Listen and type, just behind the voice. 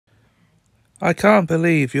I can't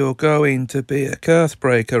believe you're going to be a curse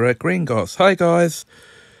breaker at Gringotts. Hi guys.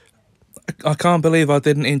 I can't believe I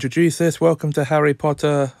didn't introduce this. Welcome to Harry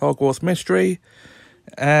Potter Hogwarts Mystery.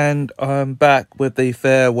 And I'm back with the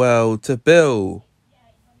farewell to Bill.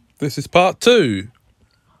 This is part 2.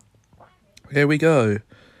 Here we go.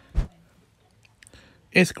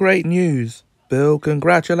 It's great news, Bill.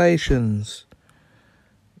 Congratulations.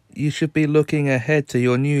 You should be looking ahead to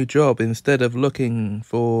your new job instead of looking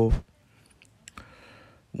for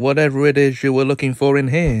whatever it is you were looking for in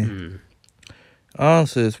here.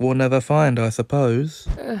 Answers we'll never find, I suppose.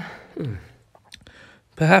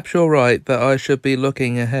 Perhaps you're right that I should be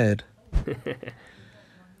looking ahead.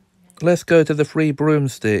 Let's go to the Three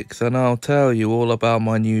Broomsticks and I'll tell you all about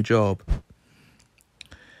my new job.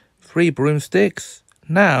 3 broomsticks?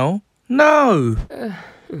 Now? No!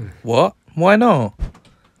 What? Why not?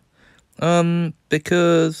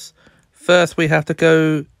 Because first we have to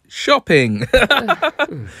go shopping.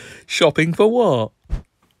 Shopping for what?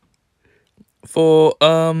 For,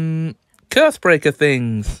 Cursebreaker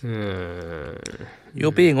things.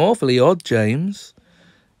 You're being awfully odd, James.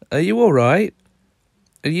 Are you alright?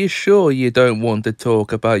 Are you sure you don't want to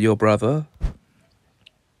talk about your brother?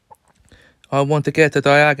 I want to get to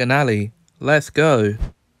Diagon Alley. Let's go.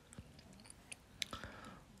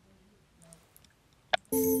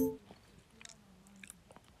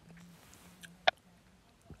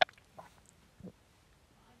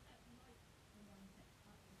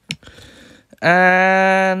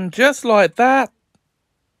 And just like that,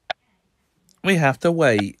 we have to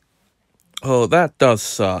wait. Oh, that does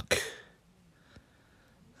suck.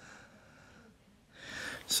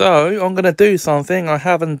 So, I'm going to do something I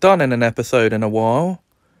haven't done in an episode in a while.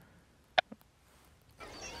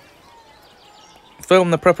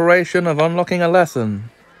 Film the preparation of unlocking a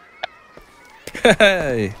lesson.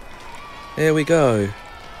 Hey! Here we go.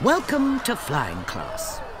 Welcome to flying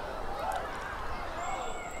class.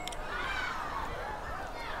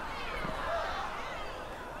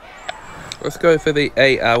 Let's go for the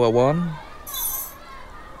 8-hour one.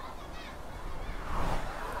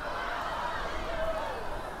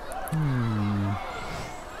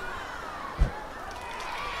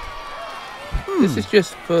 This is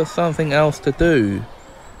just for something else to do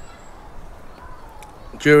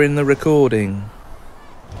during the recording.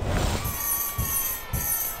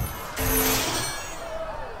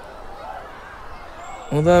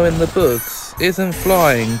 Although in the books, isn't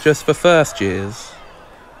flying just for first years?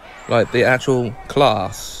 Like the actual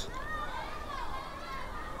class.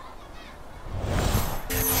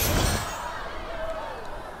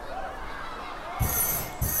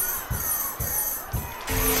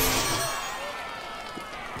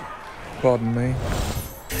 Pardon me.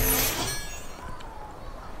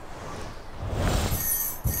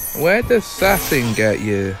 Where does sassing get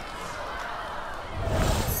you?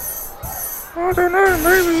 I don't know,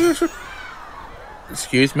 maybe you should...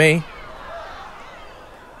 Excuse me?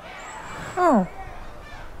 Oh.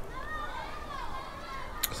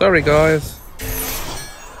 Sorry, guys.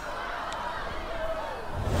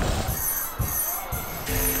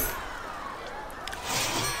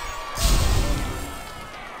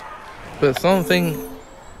 But something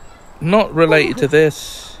not related to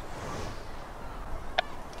this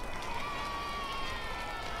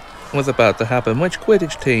was about to happen. Which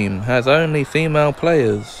Quidditch team has only female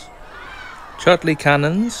players? Chudley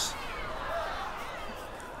Cannons,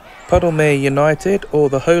 Puddlemere United, or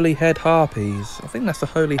the Holyhead Harpies? I think that's the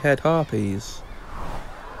Holyhead Harpies.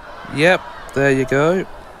 Yep, there you go.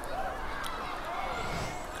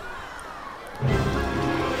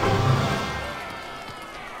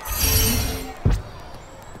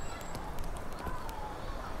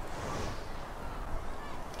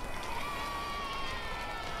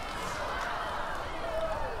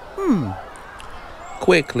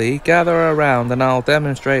 Quickly, gather around and I'll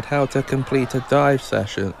demonstrate how to complete a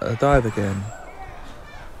dive again.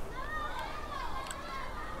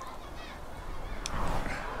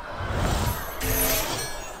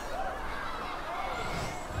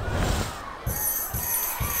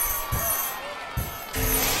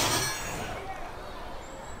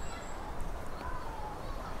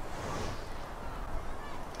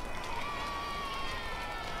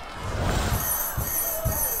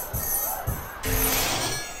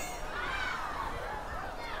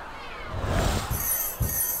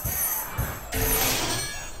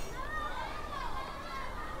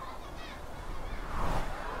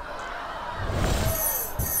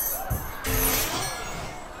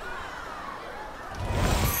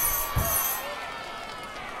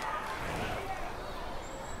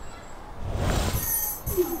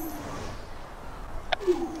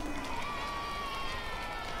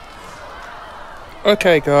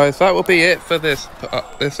 Okay, guys, that will be it for this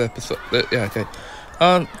episode. Yeah, okay.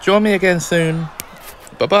 Join me again soon.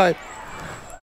 Bye-bye.